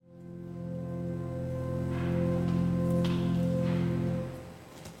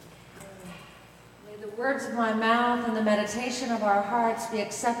words of my mouth and the meditation of our hearts be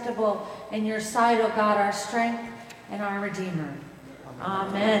acceptable in your sight, O God, our strength and our Redeemer.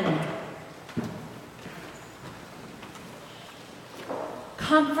 Amen.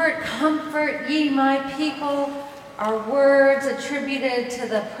 Comfort, comfort ye my people, are words attributed to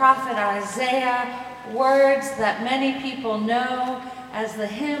the prophet Isaiah, words that many people know as the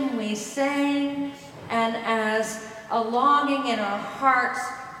hymn we sang and as a longing in our hearts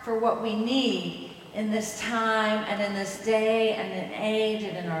for what we need in this time and in this day and in age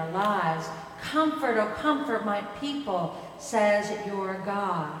and in our lives. Comfort, oh comfort my people, says your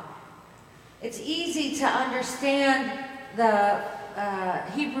God. It's easy to understand the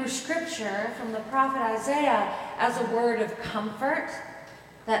Hebrew scripture from the prophet Isaiah as a word of comfort,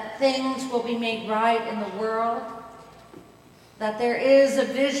 that things will be made right in the world, that there is a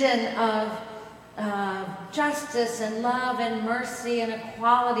vision of justice and love and mercy and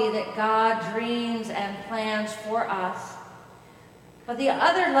equality that God dreams and plans for us. But the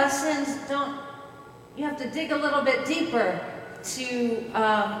other lessons you have to dig a little bit deeper to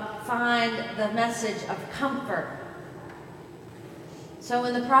find the message of comfort. So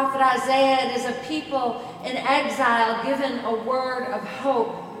in the prophet Isaiah, it is a people in exile given a word of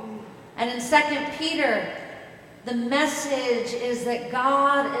hope. And in 2 Peter, the message is that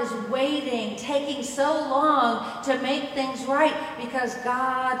God is waiting, taking so long to make things right because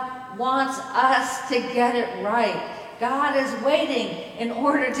God wants us to get it right. God is waiting in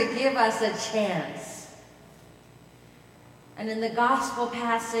order to give us a chance. And in the gospel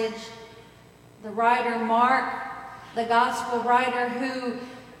passage, the writer Mark, the gospel writer who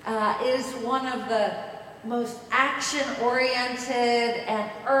is one of the most action-oriented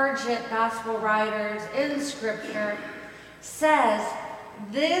and urgent gospel writers in Scripture, says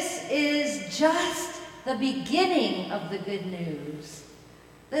this is just the beginning of the good news.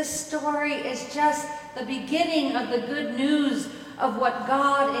 This story is just the beginning of the good news of what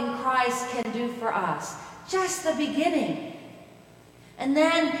God in Christ can do for us. Just the beginning. And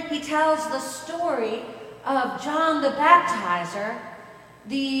then he tells the story of John the Baptizer,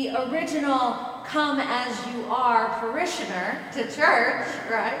 the original come as you are parishioner to church,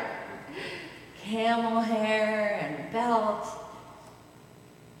 right? Camel hair and belt.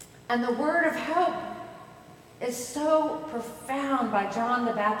 And the word of hope is so profound by John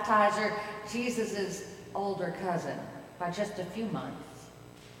the Baptizer, Jesus' older cousin, by just a few months.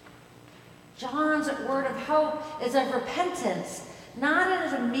 John's word of hope is of repentance, not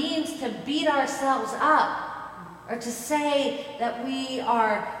as a means to beat ourselves up or to say that we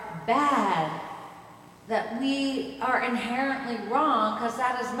are bad, that we are inherently wrong, because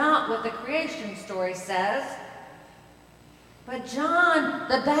that is not what the creation story says. But John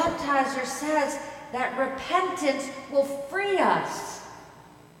the Baptizer says that repentance will free us.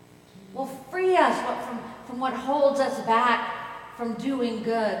 Will free us from what holds us back from doing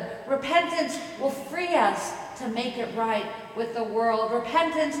good. Repentance will free us to make it right with the world.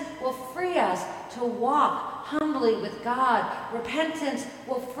 Repentance will free us to walk humbly with God. Repentance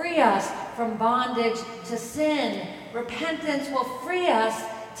will free us from bondage to sin. Repentance will free us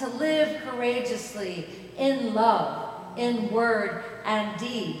to live courageously in love, in word and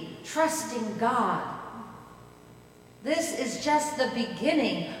deed, trusting God. This is just the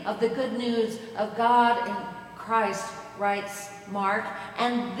beginning of the good news of God in Christ, writes Mark,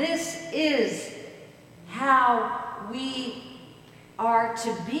 and this is how we are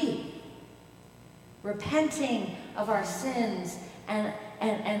to be. Repenting of our sins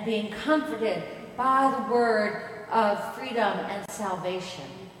and being comforted by the word of freedom and salvation.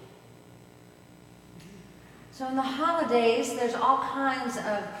 So in the holidays, there's all kinds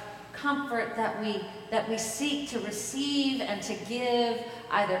of comfort that we seek to receive and to give,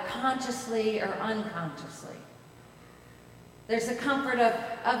 either consciously or unconsciously. There's a comfort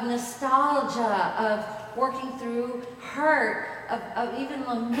of nostalgia, of working through hurt, of even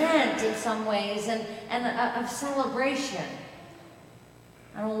lament in some ways, and of celebration.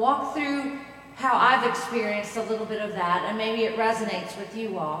 And I'll walk through how I've experienced a little bit of that, and maybe it resonates with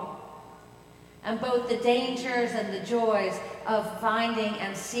you all. And both the dangers and the joys of finding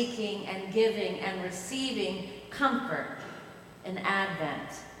and seeking and giving and receiving comfort in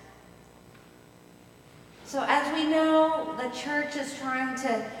Advent. So as we know, the church is trying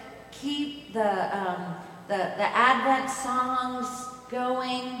to keep the Advent songs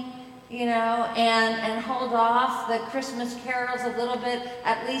going, and hold off the Christmas carols a little bit,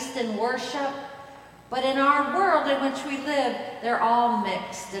 at least in worship. But in our world in which we live, they're all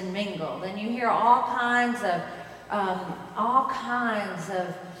mixed and mingled, and you hear all kinds of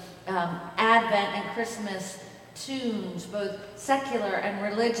Advent and Christmas tunes, both secular and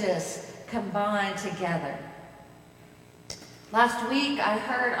religious, combine together. Last week I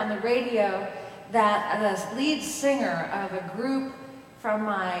heard on the radio that the lead singer of a group from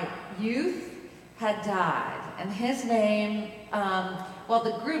my youth had died, and his name,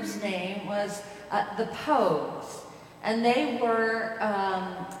 the group's name was The Pogues, and they were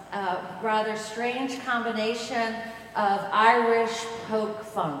a rather strange combination of Irish folk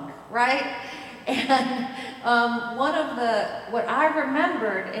funk, right? And what I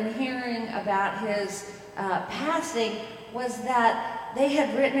remembered in hearing about his passing was that they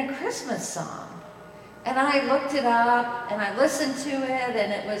had written a Christmas song. And I looked it up and I listened to it,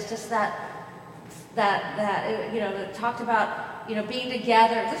 and it was just that it talked about, being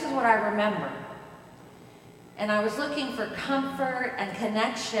together. This is what I remember. And I was looking for comfort and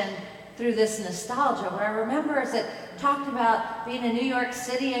connection through this nostalgia. What I remember is it talked about being in New York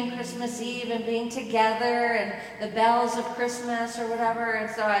City on Christmas Eve and being together and the bells of Christmas or whatever.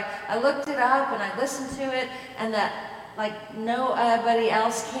 And so I looked it up and I listened to it, and that, like nobody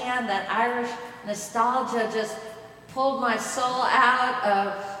else can, that Irish nostalgia just pulled my soul out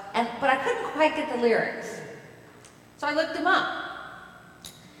of, but I couldn't quite get the lyrics. So I looked them up.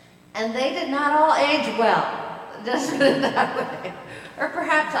 And they did not all age well, just put it that way. Or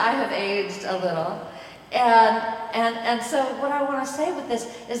perhaps I have aged a little. And so what I want to say with this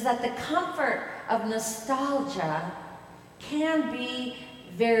is that the comfort of nostalgia can be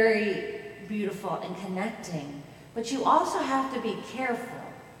very beautiful and connecting. But you also have to be careful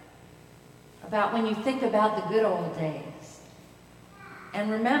about when you think about the good old days. And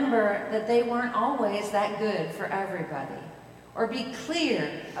remember that they weren't always that good for everybody. Or be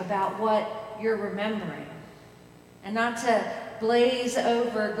clear about what you're remembering. And not to glaze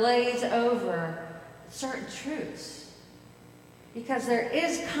over certain truths. Because there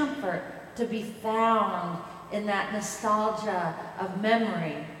is comfort to be found in that nostalgia of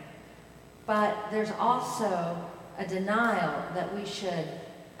memory. But there's also a denial that we should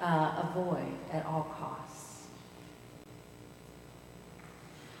avoid at all costs.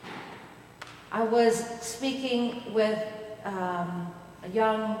 I was speaking with a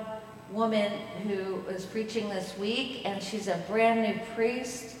young woman who was preaching this week, and she's a brand new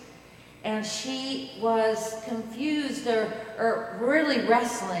priest, and she was confused or really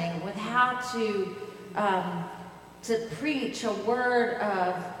wrestling with how to preach a word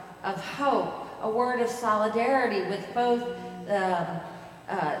of hope, a word of solidarity with both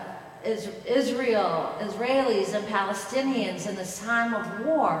Israelis and Palestinians in this time of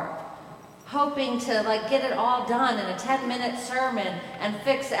war, hoping to get it all done in a 10-minute sermon and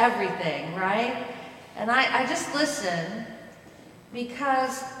fix everything, right? And I just listened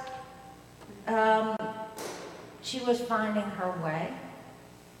because she was finding her way.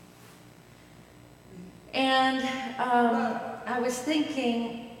 And I was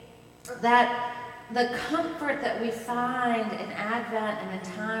thinking that the comfort that we find in Advent and in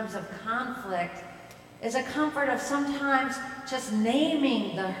times of conflict is a comfort of sometimes just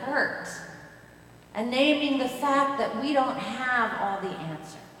naming the hurt and naming the fact that we don't have all the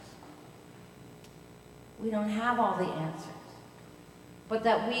answers. We don't have all the answers. But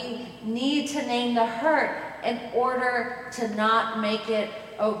that we need to name the hurt in order to not make it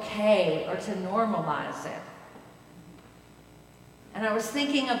okay or to normalize it. And I was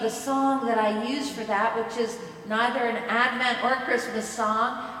thinking of the song that I use for that, which is neither an Advent or Christmas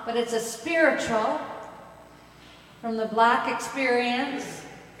song, but it's a spiritual from the Black Experience.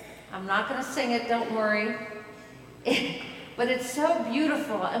 I'm not going to sing it, don't worry. But it's so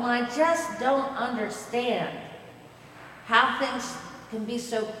beautiful. And when I just don't understand how things can be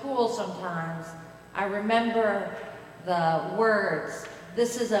so cruel sometimes, I remember the words,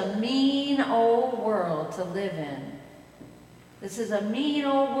 "This is a mean old world to live in. This is a mean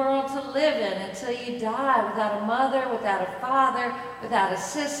old world to live in until you die without a mother, without a father, without a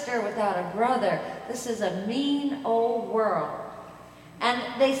sister, without a brother. This is a mean old world." And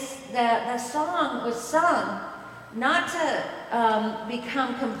the song was sung not to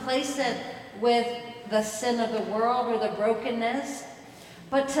become complacent with the sin of the world or the brokenness,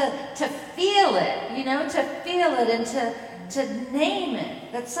 but to feel it, to feel it and to name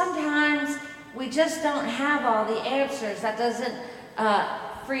it. That sometimes we just don't have all the answers. That doesn't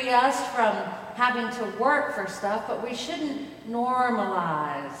free us from having to work for stuff, but we shouldn't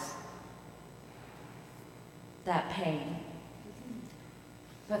normalize that pain,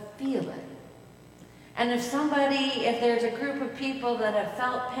 but feel it. And if there's a group of people that have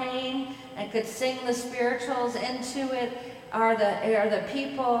felt pain and could sing the spirituals into it, are the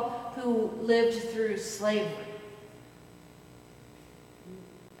people who lived through slavery.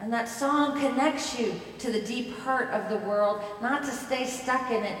 And that song connects you to the deep hurt of the world, not to stay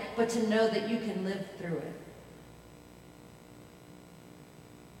stuck in it, but to know that you can live through it.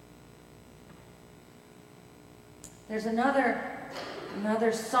 There's another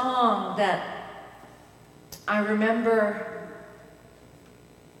song that I remember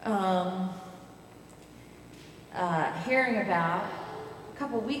hearing about a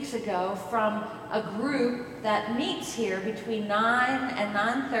couple weeks ago from a group that meets here between 9 and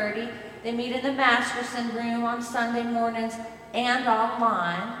 9:30. They meet in the Masterson room on Sunday mornings and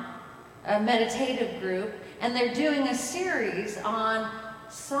online, a meditative group, and they're doing a series on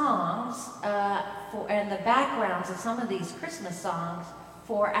songs and the backgrounds of some of these Christmas songs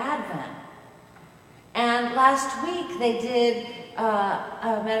for Advent. And last week they did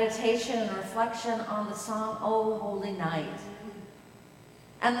a meditation and reflection on the song, "O Holy Night."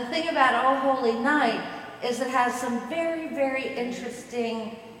 And the thing about "O Holy Night" is it has some very, very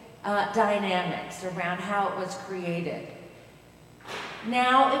interesting dynamics around how it was created.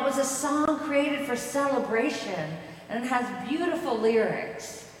 Now, it was a song created for celebration, and it has beautiful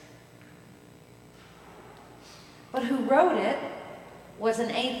lyrics. But who wrote it was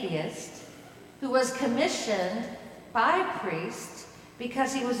an atheist who was commissioned by a priest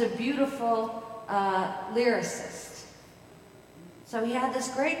because he was a beautiful lyricist. So he had this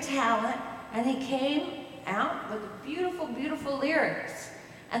great talent, and he came out with beautiful, beautiful lyrics.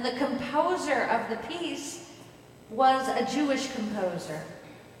 And the composer of the piece was a Jewish composer.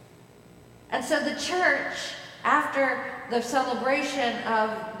 And so the church, after the celebration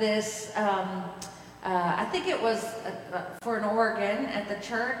of this, I think it was for an organ at the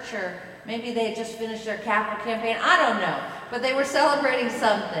church, or maybe they had just finished their capital campaign, I don't know. But they were celebrating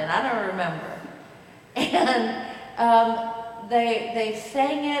something, I don't remember. And they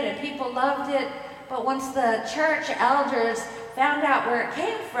sang it and people loved it, but once the church elders found out where it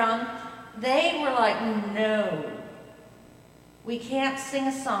came from, they were like, no, we can't sing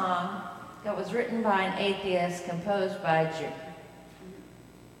a song that was written by an atheist, composed by a Jew.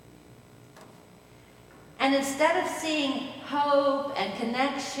 And instead of seeing hope and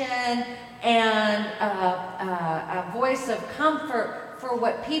connection and a voice of comfort for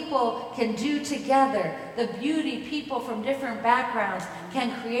what people can do together, the beauty people from different backgrounds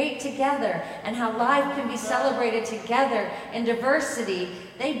can create together, and how life can be celebrated together in diversity,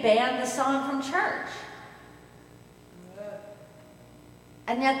 they banned the song from church.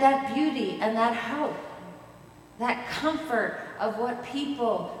 And yet that beauty and that hope, that comfort of what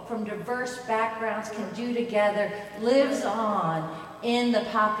people from diverse backgrounds can do together lives on in the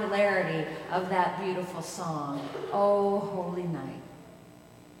popularity of that beautiful song, "O Holy Night."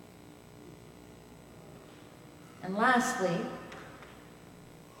 And lastly,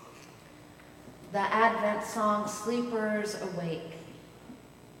 the Advent song, "Sleepers Awake."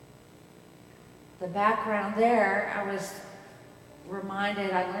 The background there, I was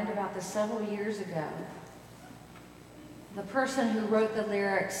reminded, I learned about this several years ago. The person who wrote the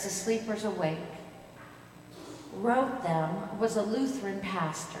lyrics to "Sleepers Awake" wrote them, was a Lutheran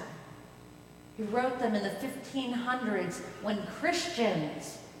pastor. He wrote them in the 1500s when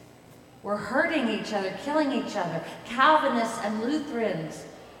Christians were hurting each other, killing each other. Calvinists and Lutherans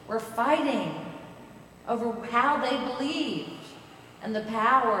were fighting over how they believed and the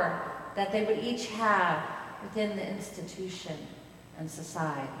power that they would each have within the institution and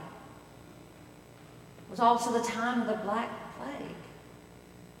society. It was also the time of the Black Plague.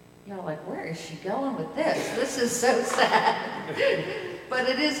 You're like, where is she going with this? This is so sad. But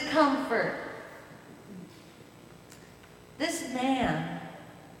it is comfort. This man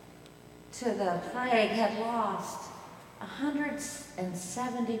to the plague had lost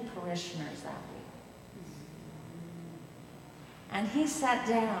 170 parishioners that week. And he sat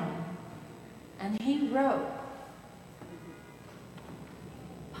down and he wrote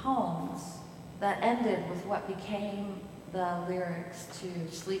poems that ended with what became the lyrics to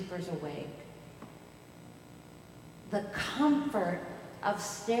 "Sleepers Awake." The comfort of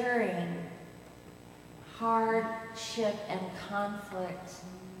staring hardship and conflict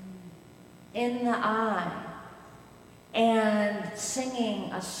in the eye and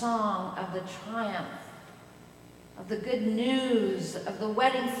singing a song of the triumph, of the good news, of the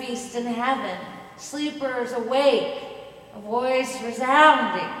wedding feast in heaven. Sleepers awake, a voice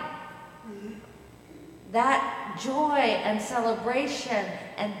resounding. That joy and celebration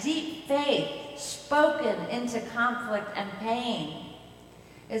and deep faith spoken into conflict and pain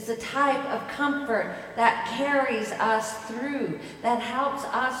is the type of comfort that carries us through, that helps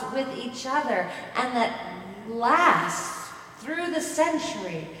us with each other, and that lasts through the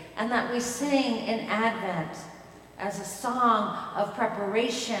century, and that we sing in Advent as a song of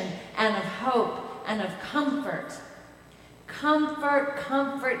preparation and of hope and of comfort. Comfort,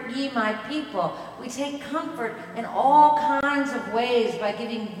 comfort ye my people. We take comfort in all kinds of ways by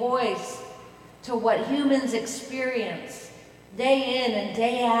giving voice to what humans experience day in and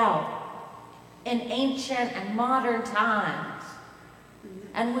day out in ancient and modern times.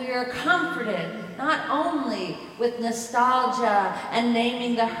 And we are comforted not only with nostalgia and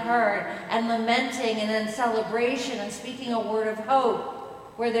naming the hurt and lamenting and in celebration and speaking a word of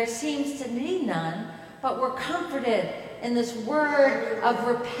hope where there seems to be none, but we're comforted in this word of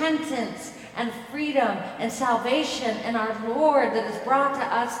repentance and freedom and salvation in our Lord that is brought to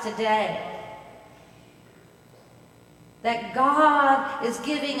us today. That God is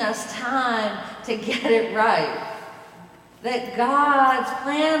giving us time to get it right. That God's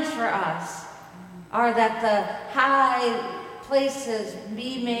plans for us are that the high places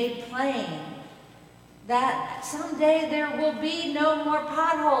be made plain. That someday there will be no more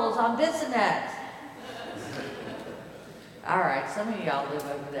potholes on Bissonnette. All right, some of y'all live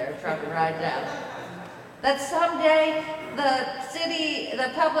over there trying to ride down. That someday the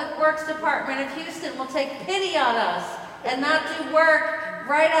Public Works Department of Houston will take pity on us and not do work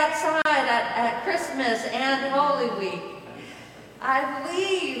right outside at Christmas and Holy Week. I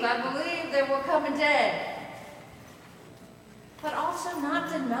believe there will come a day. But also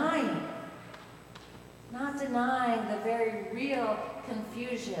not denying the very real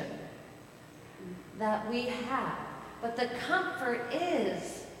confusion that we have. But the comfort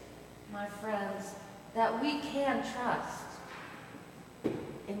is, my friends, that we can trust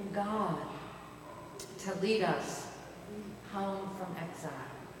in God to lead us home from exile.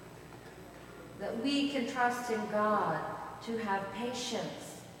 That we can trust in God to have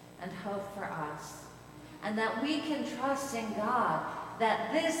patience and hope for us. And that we can trust in God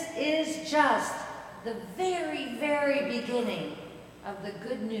that this is just the very, very beginning of the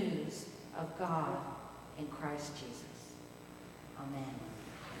good news of God in Christ Jesus. Amen.